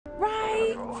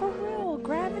For real,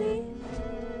 gravity?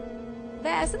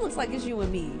 Vass, it looks like it's you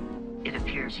and me. It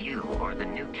appears you are the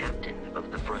new captain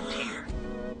of the frontier.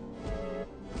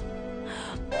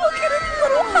 Look at his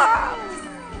little hops!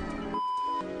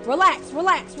 Relax,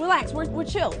 relax, relax. We're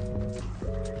chill.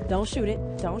 Don't shoot it.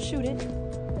 Don't shoot it.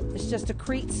 It's just a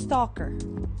Crete stalker.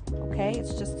 Okay?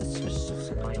 It's just a...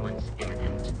 Violence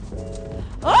imminent.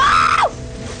 Oh!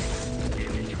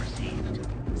 Damage received.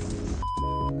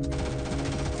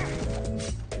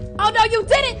 Oh, no, you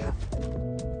didn't!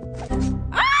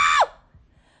 Oh!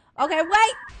 Okay,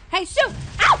 wait. Hey, shoot!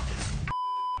 Ow!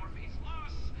 Morphe's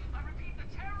loose. I repeat, the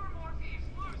terror Morphe's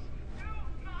loose. Do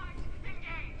not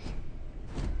engage.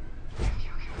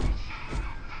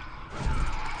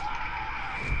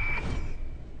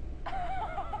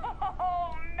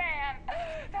 Oh, man.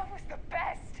 That was the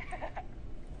best.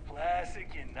 Classic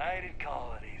United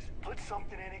Colonies. Put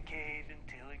something in a cage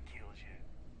until it kills you.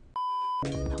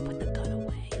 No, put the gun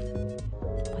away.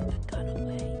 Put the gun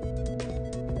away.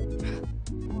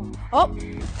 Oh!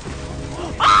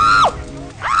 Oh!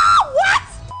 Oh! What?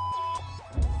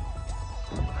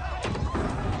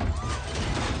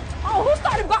 Oh, who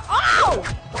started by? Oh!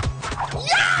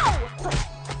 Yo!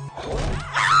 Oh!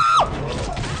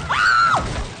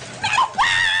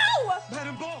 Oh!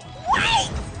 Metal bow! Wait!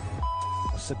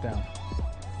 Sit down,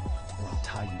 or I'll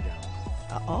tie you down.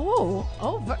 Oh,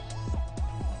 over.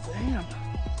 Damn. I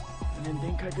didn't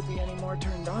think I could be any more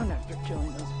turned on after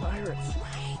killing those pirates.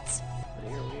 Right. But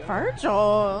here we are.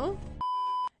 Virgil.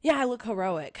 Yeah, I look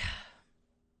heroic.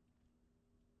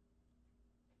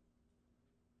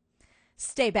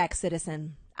 Stay back,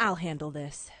 citizen. I'll handle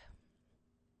this.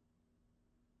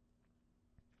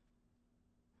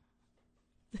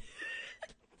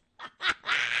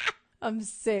 I'm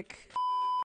sick.